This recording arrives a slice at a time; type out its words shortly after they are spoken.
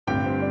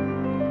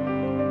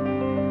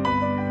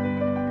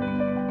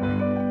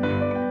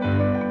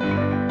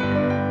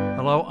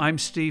Hello, I'm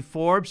Steve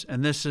Forbes,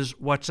 and this is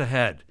What's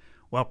Ahead.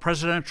 Well,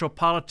 presidential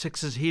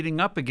politics is heating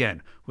up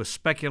again, with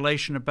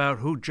speculation about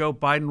who Joe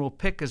Biden will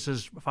pick as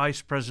his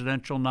vice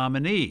presidential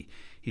nominee.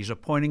 He's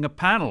appointing a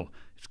panel.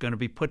 It's going to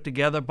be put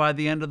together by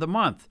the end of the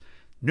month.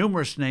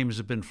 Numerous names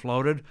have been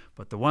floated,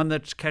 but the one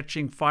that's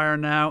catching fire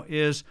now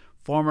is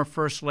former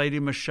First Lady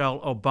Michelle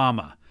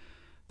Obama.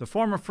 The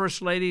former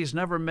First Lady has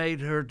never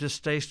made her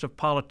distaste of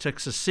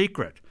politics a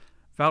secret.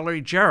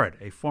 Valerie Jarrett,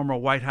 a former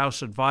White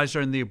House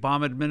advisor in the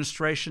Obama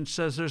administration,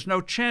 says there's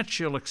no chance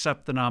she'll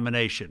accept the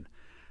nomination.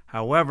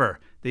 However,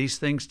 these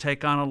things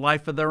take on a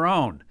life of their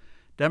own.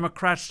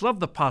 Democrats love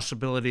the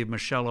possibility of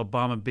Michelle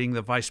Obama being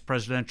the vice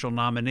presidential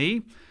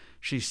nominee.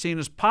 She's seen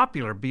as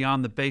popular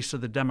beyond the base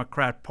of the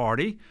Democrat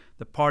Party.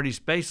 The party's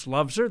base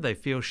loves her. They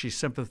feel she's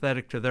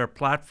sympathetic to their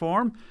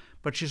platform.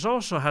 But she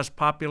also has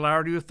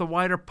popularity with the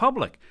wider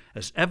public,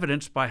 as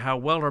evidenced by how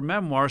well her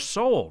memoirs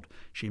sold.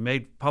 She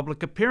made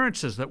public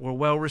appearances that were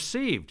well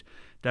received.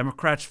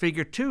 Democrats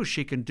figure, too,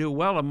 she can do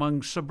well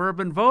among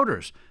suburban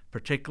voters,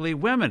 particularly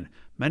women,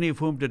 many of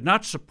whom did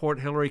not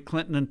support Hillary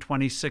Clinton in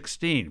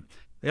 2016.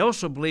 They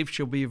also believe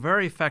she'll be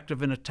very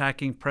effective in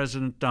attacking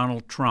President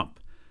Donald Trump.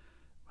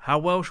 How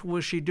well will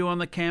she do on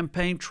the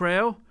campaign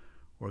trail?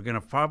 We're going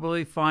to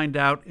probably find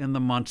out in the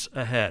months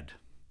ahead.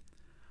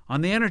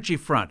 On the energy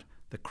front,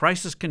 the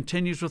crisis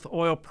continues with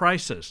oil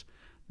prices,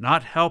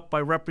 not helped by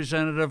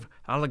Representative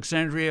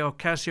Alexandria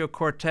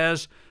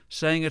Ocasio-Cortez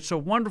saying it's a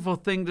wonderful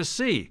thing to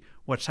see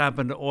what's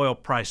happened to oil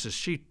prices.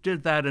 She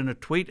did that in a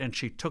tweet and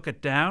she took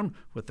it down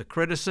with the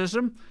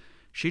criticism.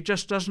 She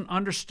just doesn't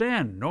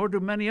understand, nor do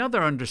many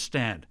others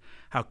understand,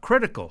 how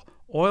critical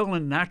oil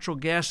and natural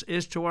gas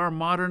is to our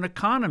modern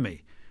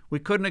economy. We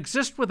couldn't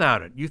exist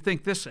without it. You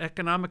think this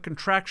economic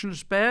contraction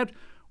is bad?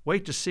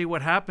 Wait to see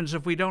what happens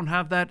if we don't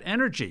have that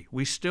energy.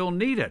 We still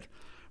need it.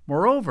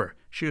 Moreover,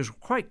 she was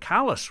quite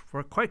callous,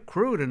 or quite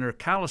crude in her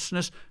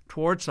callousness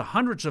towards the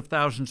hundreds of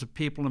thousands of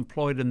people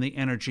employed in the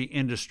energy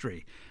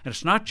industry. And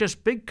it's not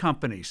just big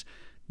companies.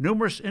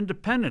 Numerous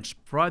independents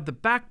provide the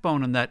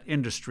backbone in that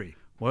industry,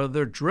 whether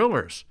they're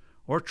drillers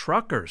or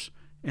truckers,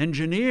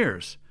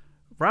 engineers,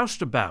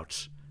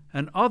 roustabouts,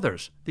 and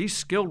others. These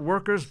skilled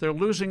workers, they're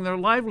losing their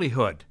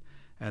livelihood,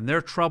 and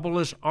their trouble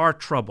is our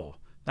trouble.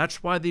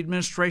 That's why the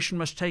administration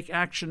must take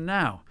action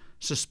now.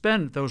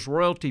 Suspend those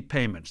royalty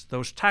payments,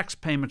 those tax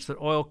payments that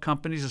oil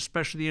companies,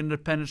 especially the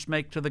independents,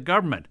 make to the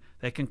government.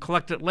 They can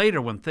collect it later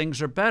when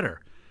things are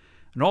better.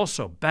 And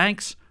also,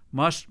 banks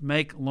must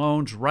make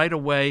loans right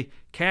away,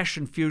 cash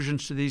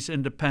infusions to these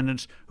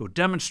independents who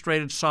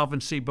demonstrated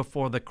solvency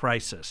before the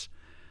crisis.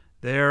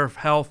 Their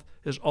health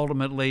is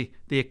ultimately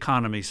the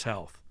economy's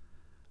health.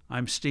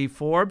 I'm Steve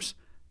Forbes.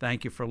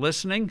 Thank you for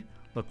listening.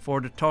 Look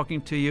forward to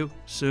talking to you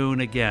soon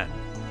again.